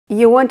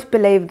You won't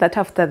believe that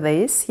after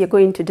this, you're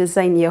going to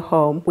design your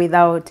home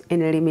without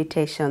any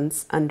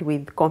limitations and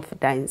with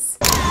confidence.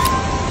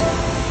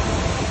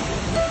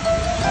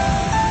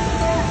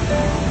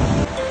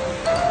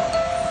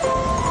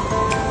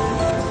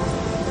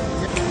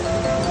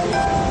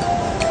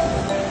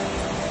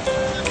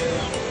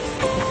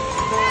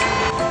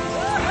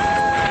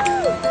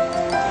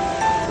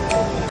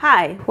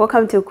 Hi,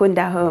 welcome to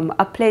Kunda Home,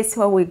 a place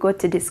where we go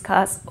to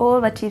discuss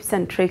all the tips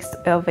and tricks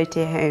to elevate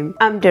your home.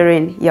 I'm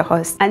Doreen, your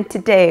host, and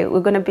today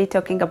we're going to be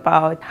talking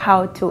about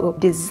how to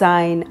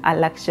design a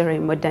luxury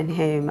modern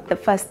home. The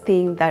first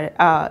thing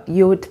that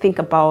you would think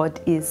about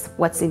is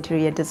what's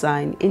interior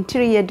design.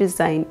 Interior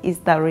design is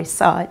the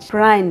research,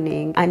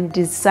 planning, and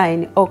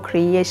design or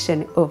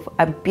creation of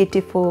a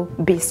beautiful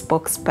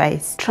bespoke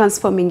space.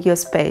 Transforming your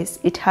space,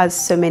 it has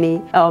so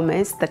many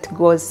elements that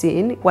goes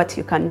in, what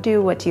you can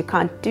do, what you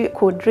can't do.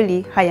 Could really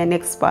hire an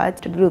expert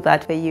to do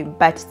that for you,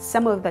 but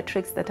some of the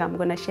tricks that I'm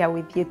going to share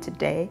with you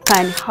today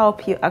can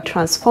help you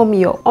transform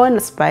your own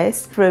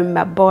space from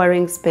a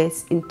boring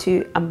space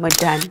into a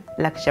modern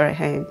luxury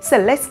home. So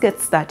let's get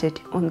started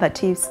on the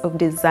tips of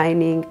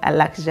designing a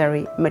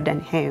luxury modern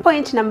home.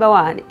 Point number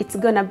one, it's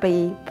gonna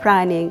be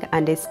planning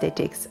and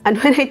aesthetics.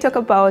 And when I talk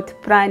about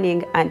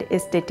planning and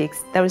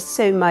aesthetics, there is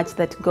so much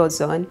that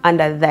goes on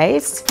under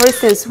this. For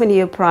instance, when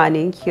you're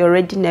planning, you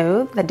already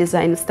know the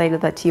design style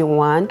that you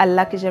want, a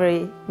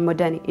luxury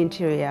modern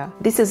interior.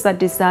 This is the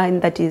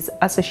design that is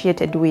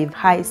associated with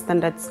high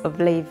standards of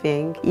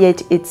living,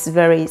 yet it's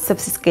very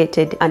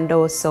sophisticated and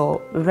also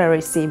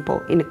very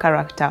simple in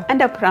character.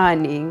 Under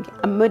planning,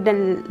 a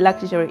modern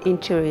luxury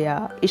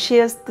interior, it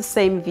shares the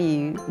same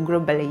view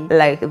globally,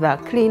 like the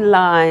clean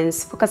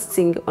lines,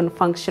 focusing on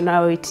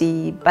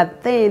functionality,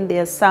 but then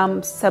there are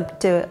some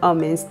subtle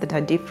elements that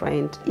are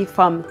different. If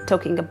I'm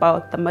talking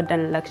about the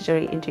modern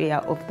luxury interior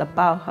of the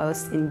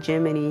Bauhaus in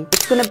Germany,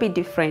 it's going to be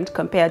different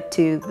compared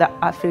to the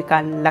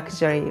African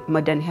luxury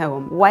modern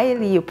home.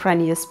 While you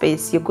plan your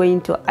space, you're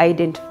going to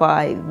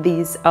identify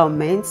these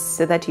elements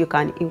so that you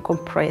can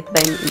incorporate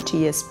them into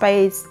your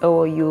space,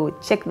 or you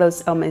check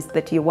those elements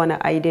that you want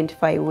to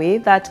identify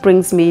with. That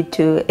brings me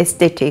to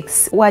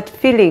aesthetics. What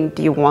feeling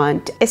do you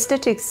want?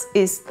 Aesthetics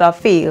is the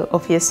feel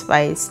of your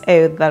space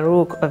or the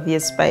look of your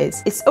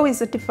space. It's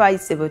always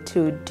advisable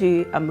to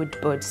do a mood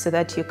board so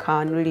that you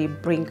can really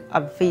bring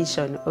a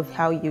vision of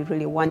how you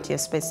really want your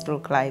space to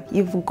look like.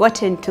 You've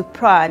gotten to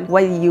plan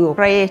while you're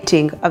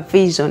creating a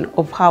vision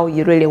of how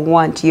you really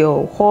want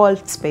your whole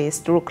space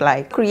to look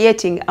like.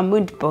 Creating a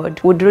mood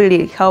board would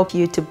really help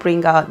you to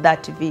bring out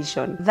that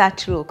vision,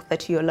 that look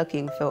that you're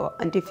looking for.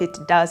 And if it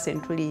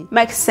doesn't really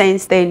make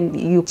sense, then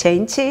you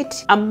change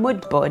it. A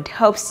mood board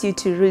helps you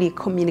to really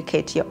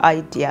communicate your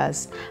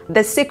ideas.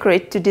 The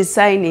secret to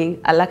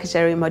designing a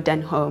luxury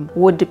modern home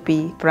would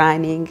be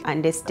planning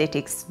and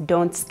aesthetics.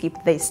 Don't skip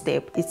this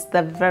step. It's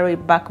the very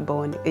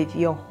backbone of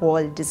your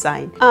whole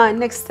design.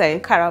 Next time,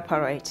 color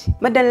palette.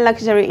 Modern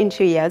luxury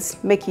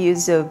interiors make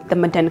use of the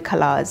modern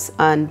colors,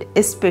 and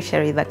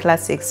especially the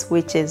classics,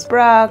 which is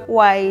black,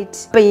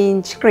 white,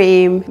 beige,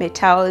 cream,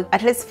 metal.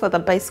 At least for the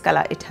base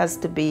color, it has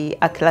to be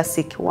a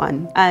classic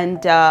one.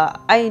 And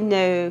I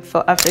know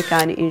for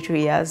African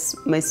interiors,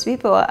 most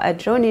people are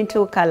drawn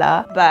into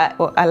color, but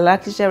for a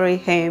luxury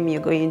home,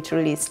 you're going to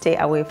really stay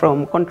away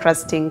from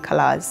contrasting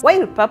colors.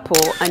 While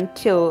purple and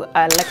teal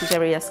are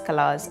luxurious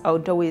colors, I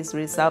would always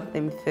reserve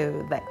them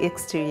for the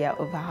exterior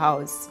of a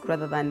house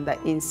rather than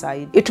the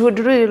inside. It would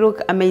really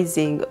look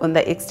amazing on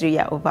the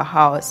exterior of a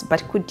house,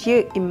 but could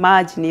you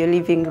imagine your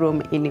living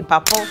room in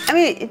purple? I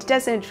mean, it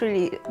doesn't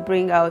really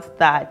bring out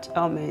that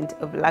element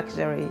of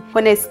luxury.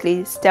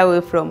 Honestly, stay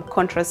away from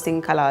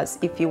contrasting colors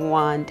if you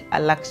want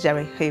a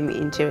luxury home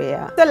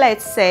interior. So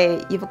let's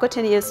say you've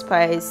gotten your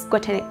space,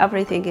 gotten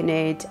everything in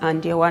it,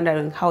 and you're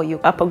wondering how you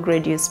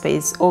upgrade your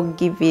space or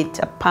give it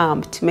a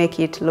pump to make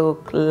it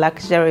look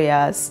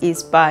luxurious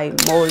is by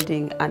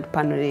molding and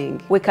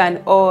paneling. We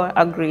can all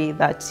agree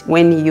that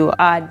when you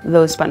add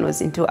those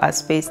panels into a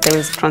space, there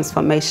is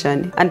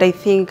transformation. And I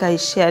think I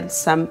shared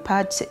some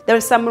parts. There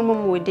was some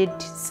room we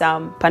did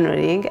some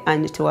paneling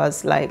and it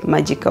was like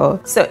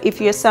magical. So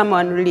if you're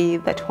someone really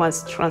that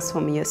wants to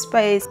transform your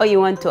space, or you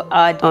want to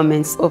add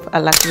elements of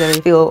a luxury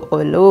feel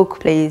or look,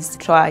 please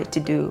try to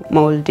do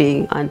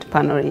molding and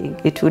paneling.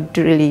 It would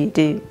really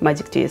do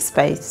magic to your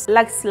space.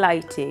 Lux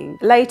lighting.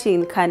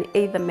 Lighting can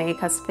either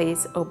make a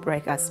space or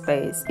break a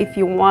space. If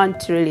you want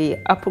to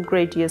really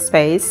upgrade your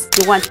space,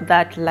 you want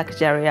that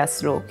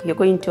luxurious look, you're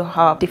going to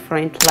have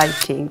different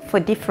lighting for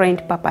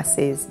different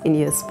purposes in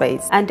your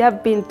space. And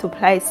I've been to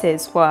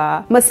places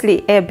where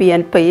mostly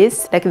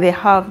Airbnbs, like they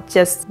have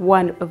just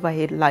one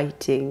overhead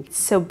lighting. It's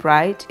so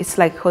bright, it's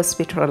like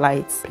hospital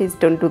lights. Please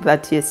don't do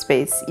that to your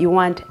space. You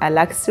want a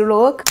luxury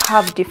look,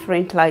 have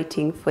different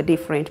lighting for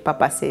different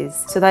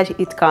purposes so that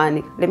it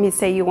can, let me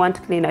say you want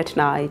to clean at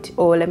night,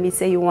 or let me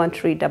say you want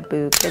to read a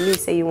book, let me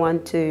say you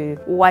want to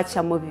watch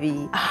a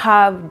movie.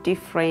 Have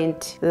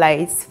different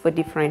lights for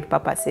different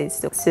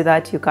purposes so that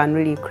that you can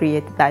really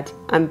create that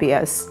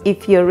ambience.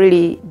 If you're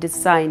really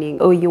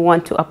designing or you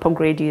want to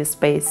upgrade your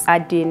space,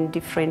 adding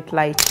different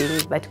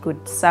lighting that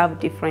could serve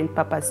different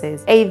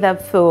purposes, either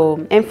for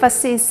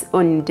emphasis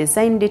on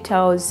design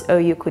details, or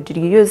you could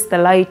use the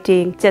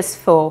lighting just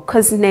for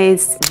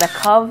coziness. The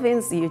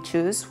carvings you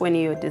choose when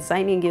you're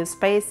designing your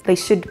space, they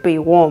should be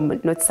warm,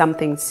 not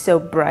something so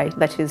bright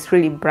that is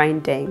really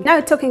blinding.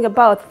 Now, talking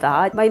about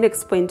that, my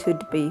next point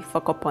would be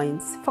focal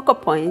points. Focal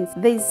points,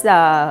 these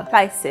are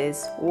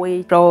places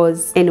which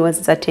draws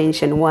anyone's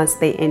attention once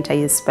they enter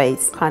your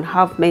space. You can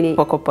have many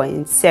focal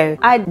points, so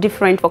add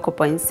different focal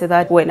points so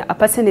that when a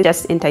person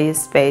just enter your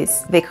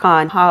space, they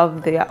can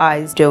have their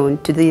eyes drawn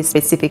to this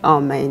specific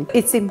element.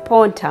 It's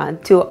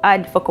important to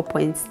add focal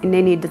points in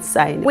any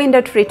design.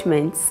 Window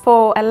treatments.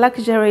 For a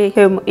luxury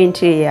home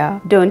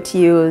interior, don't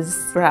use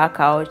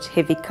blackout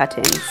heavy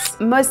curtains.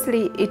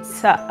 Mostly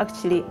it's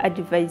actually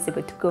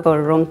advisable to go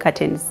for long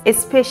curtains,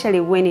 especially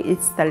when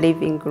it's the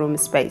living room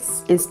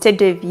space.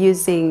 Instead of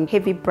using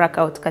heavy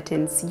blackout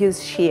curtains,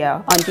 use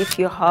sheer. And if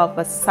you have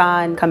a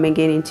sun coming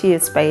into your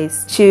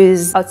space,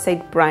 choose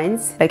outside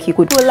blinds, like you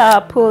could pull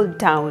up, pull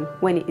down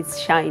when it's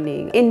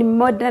shining. In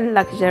modern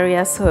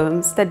luxurious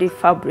homes, study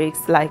fabrics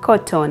like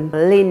cotton,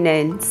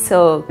 linen,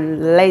 silk,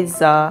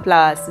 leather,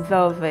 plus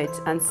velvet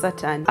and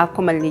satin are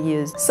commonly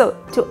used. So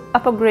to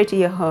upgrade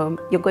your home,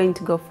 you're going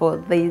to go for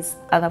these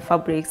other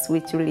fabrics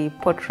which really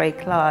portray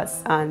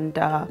class and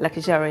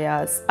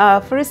luxurious.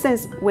 For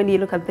instance, when you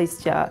look at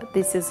this jar,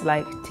 this is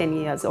like 10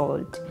 years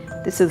old.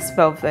 This is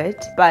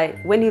velvet, but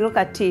when you look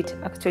at it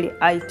actually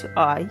eye to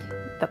eye,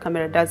 the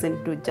camera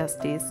doesn't do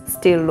justice,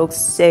 still looks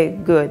so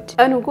good.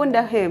 On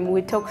Ukunda Home,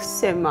 we talk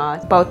so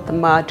much about the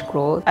mud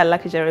cloth, a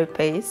luxury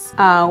piece,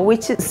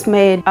 which is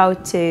made out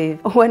of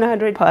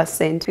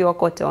 100% pure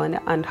cotton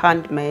and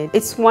handmade.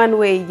 It's one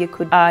way you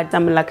could add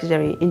some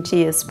luxury into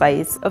your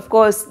space. Of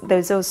course,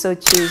 there's also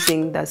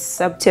choosing the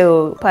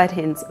subtle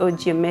patterns or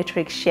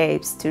geometric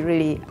shapes to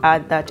really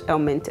add that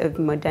element of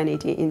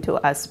modernity into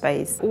a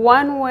space.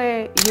 One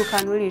way you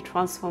can really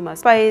transform a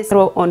space,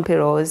 throw on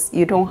pillows.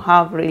 You don't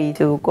have really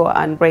to go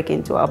and break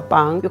into a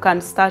bank. You can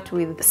start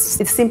with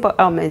simple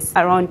elements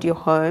around your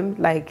home,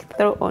 like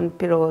throw on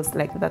pillows,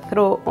 like the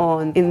throw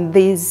on in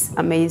these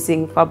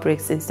amazing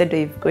fabrics, instead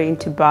of going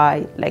to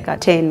buy like a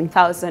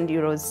 10,000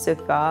 euros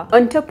sofa.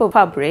 On top of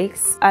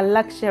fabrics, a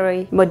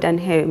luxury modern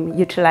home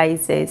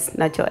utilizes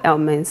natural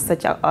elements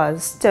such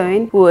as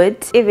stone,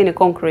 wood, even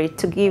concrete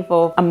to give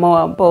off a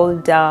more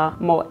bolder,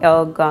 more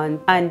elegant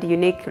and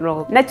unique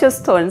look. Natural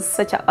stones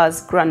such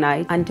as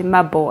granite and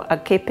marble are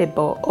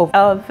capable of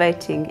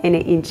elevating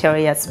any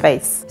interior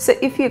space. So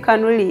if you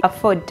can really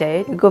afford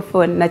it, go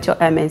for natural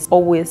elements.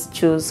 Always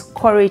choose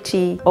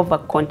quality over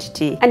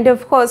quantity. And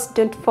of course,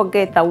 don't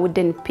forget the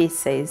wooden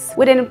pieces.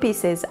 Wooden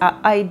pieces are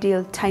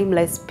ideal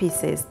timeless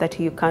pieces that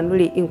you can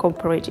really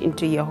incorporate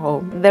into your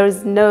home. There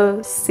is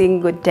no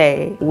single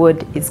day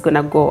wood is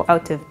gonna go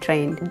out of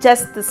trend.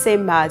 Just the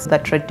same as the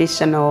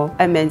traditional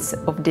elements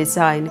of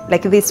design,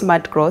 like this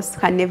mud cross,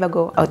 can never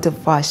go out of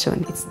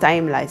fashion. It's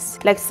timeless.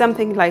 Like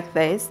something like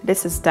this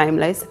is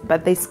timeless,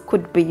 but this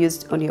could be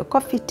used on your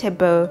coffee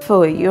table,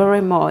 for your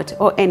remote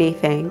or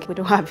anything. We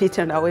don't have it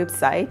on our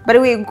website, but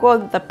we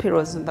got the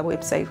pillows on the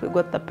website. We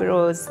got the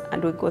pillows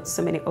and we got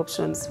so many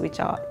options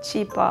which are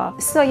cheaper.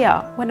 So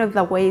yeah, one of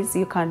the ways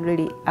you can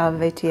really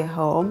elevate your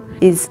home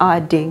is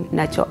adding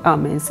natural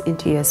elements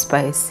into your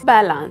space.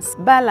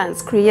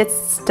 Balance creates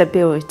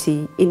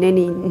stability in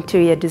any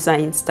interior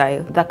design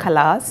style. The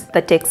colors,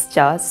 the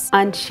textures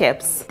and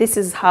shapes. This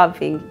is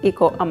having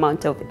equal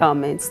amount of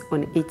elements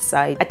on each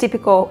side. A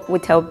typical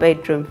hotel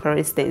bedroom, for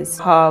instance,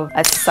 have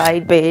a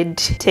side bed,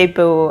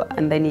 table,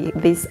 and then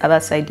this other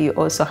side you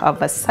also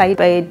have a side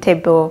bed,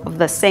 table of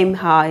the same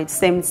height,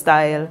 same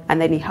style, and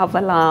then you have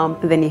a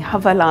lamp, then you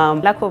have a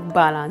lamp. Lack of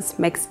balance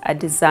makes a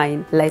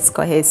design less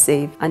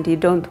cohesive, and you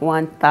don't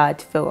want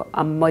that for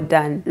a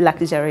modern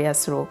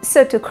luxurious look.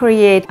 So to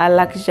create a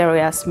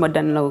luxurious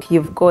modern look,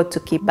 you've got to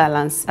keep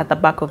balance at the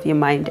back of your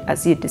mind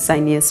as you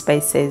design your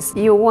spaces.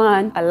 You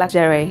want a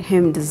luxury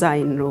home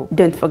design look,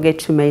 don't forget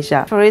to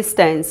measure. For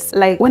instance,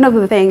 like one of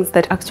the things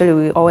that actually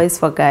we always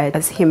forget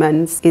as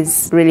humans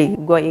is really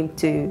going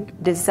to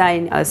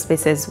design our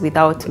spaces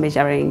without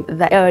measuring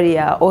the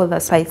area or the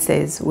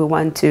spaces we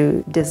want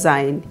to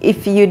design.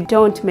 If you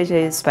don't measure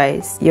your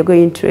space, you're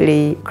going to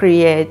really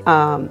create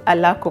a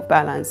lack of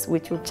balance,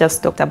 which we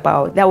just talked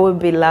about. There will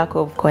be lack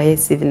of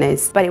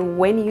cohesiveness. But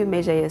when you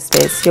measure your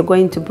space, you're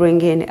going to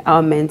bring in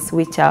elements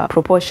which are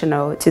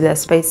proportional to the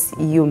space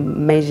you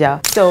measure.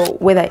 So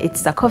whether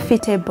it's a coffee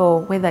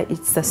table, whether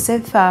it's a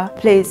sofa,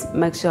 please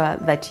make sure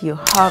that you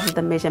have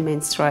the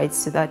measurements right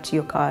so that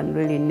you can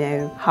really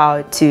know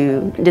how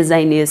to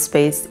design your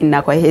space in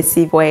a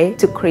cohesive way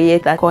to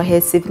create that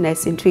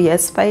cohesiveness into your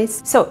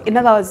space. So in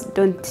other words,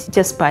 don't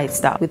just buy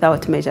stuff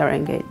without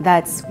measuring it.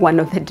 That's one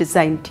of the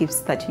design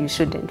tips that you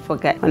shouldn't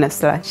forget,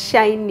 honestly.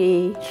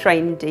 Shiny,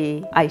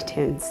 trendy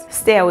items.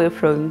 Stay away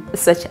from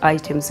such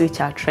items which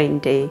are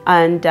trendy.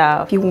 And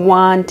if you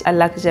want a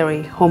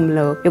luxury home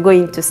look, you're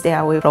going to stay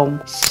away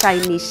from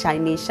shiny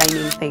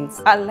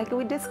things. Like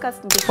we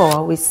discussed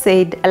before, we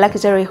said a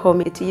luxury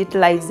home, it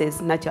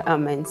utilizes natural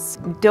elements.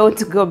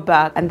 Don't go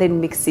back and then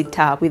mix it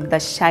up with the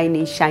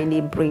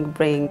shiny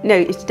bring. No,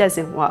 it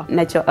doesn't work.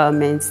 Natural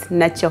elements,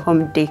 natural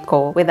home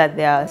decor, whether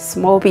they are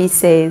small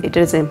pieces, it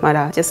doesn't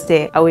matter. Just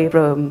stay away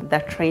from the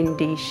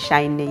trendy,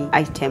 shiny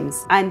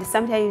items. And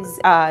sometimes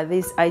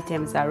these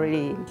items are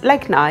really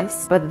like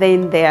nice, but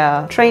then they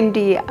are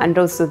trendy and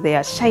also they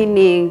are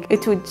shining.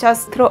 It would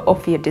just throw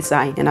off your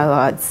design. In other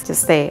words,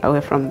 just stay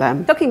away from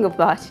them. Talking of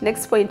that,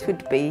 next point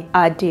would be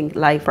adding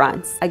live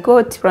brands. I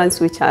got brands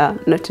which are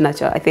not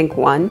natural, I think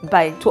one,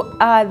 but to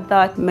add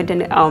that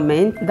modern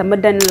element, the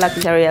modern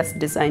luxurious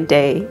design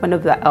day, one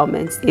of the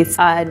elements is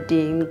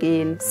adding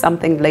in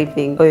something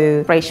living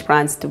or fresh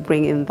brands to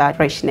bring in that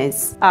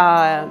freshness.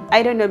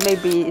 I don't know,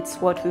 maybe it's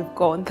what we've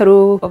gone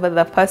through over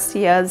the past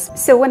years.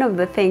 So one of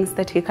the things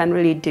that you can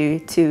really do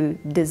to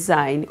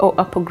design or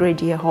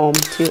upgrade your home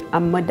to a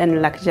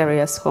modern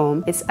luxurious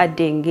home is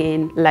adding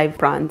in live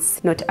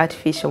brands, not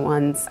artificial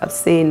ones. I've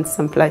seen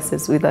some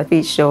places with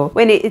artificial.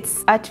 When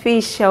it's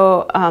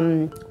artificial,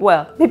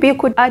 well, maybe you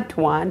could add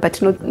one,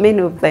 but not many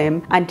of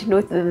them, and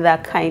not the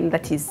kind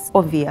that is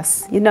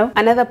obvious, you know.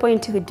 Another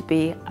point would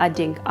be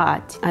adding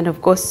art. And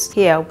of course,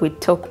 here we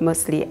talk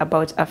mostly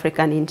about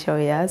African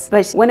interiors,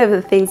 but one of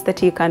the things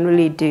that you can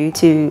really do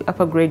to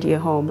upgrade your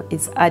home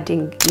is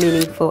adding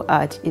meaningful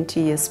art into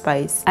your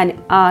space.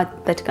 An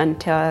art that can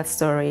tell a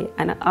story,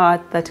 an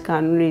art that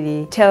can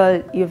really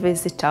tell your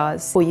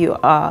visitors who you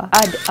are.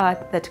 Add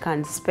art that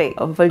can speak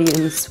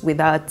volumes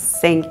without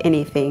saying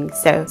anything.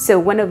 So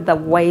one of the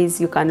ways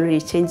you can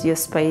really change your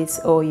space,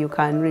 or you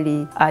can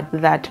really add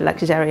that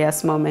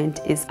luxurious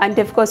moment is, and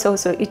of course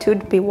also it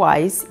would be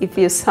wise if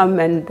you're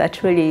someone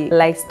that really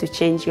likes to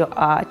change your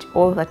art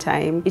all the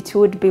time, it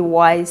would be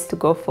wise to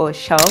go for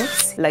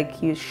shelves,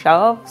 like use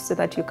shelves so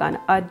that you can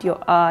add your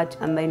art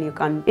and then you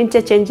can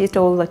interchange it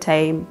all the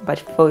time. But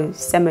for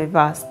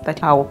semi-vast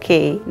that are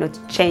okay, not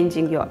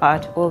changing your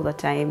art all the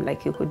time,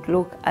 like you could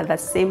look at the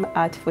same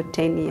art for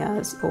 10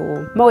 years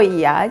or more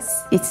years.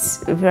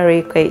 It's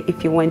very okay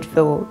if you went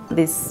for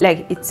this,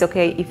 like it's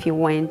okay if you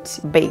went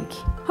big.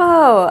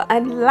 Oh,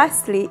 and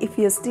lastly, if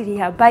you're still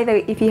here, by the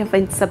way, if you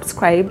haven't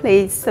subscribed,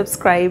 please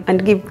subscribe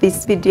and give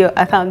this video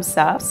a thumbs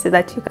up so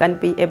that you can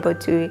be able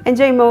to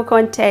enjoy more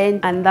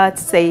content. And that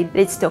said,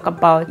 let's talk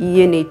about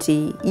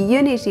unity.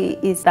 Unity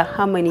is the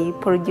harmony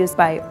produced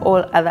by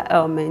all other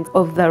elements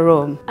of the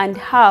room, and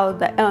how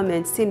the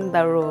elements in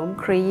the room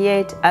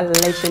create a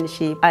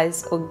relationship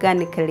as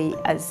organically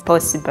as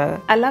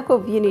possible. A lack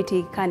of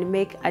unity can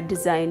make a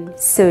design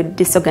so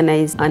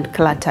disorganized and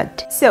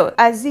cluttered. So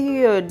as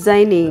you're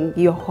designing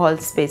your whole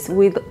space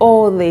with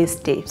all these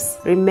tips,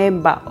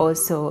 remember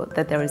also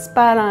that there is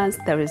balance,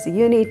 there is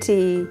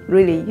unity.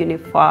 Really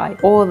unify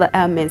all the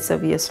elements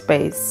of your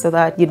space so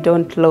that you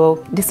don't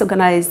look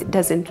disorganized, it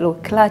doesn't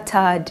look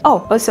cluttered.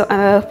 Oh, also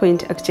another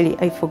point, actually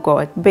I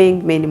forgot,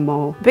 being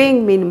minimal.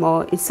 Being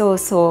minimal is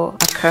also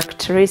a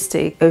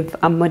characteristic of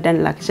a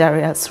modern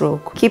luxurious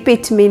look. Keep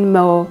it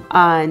minimal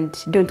and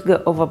don't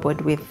go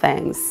overboard with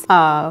things.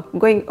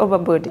 Going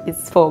overboard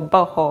is for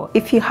boho.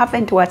 If you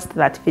haven't watched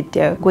that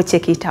video, go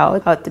check it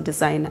out, how to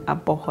design a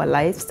boho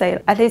lifestyle.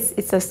 At least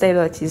it's a style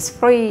that is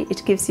free.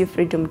 It gives you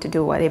freedom to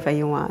do whatever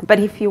you want. But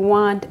if you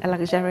want a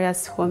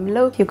luxurious home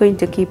look, you're going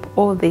to keep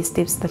all these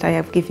tips that I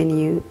have given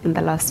you in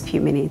the last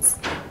few minutes.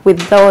 With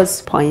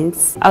those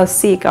points, I'll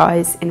see you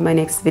guys in my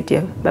next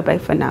video. Bye bye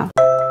for now.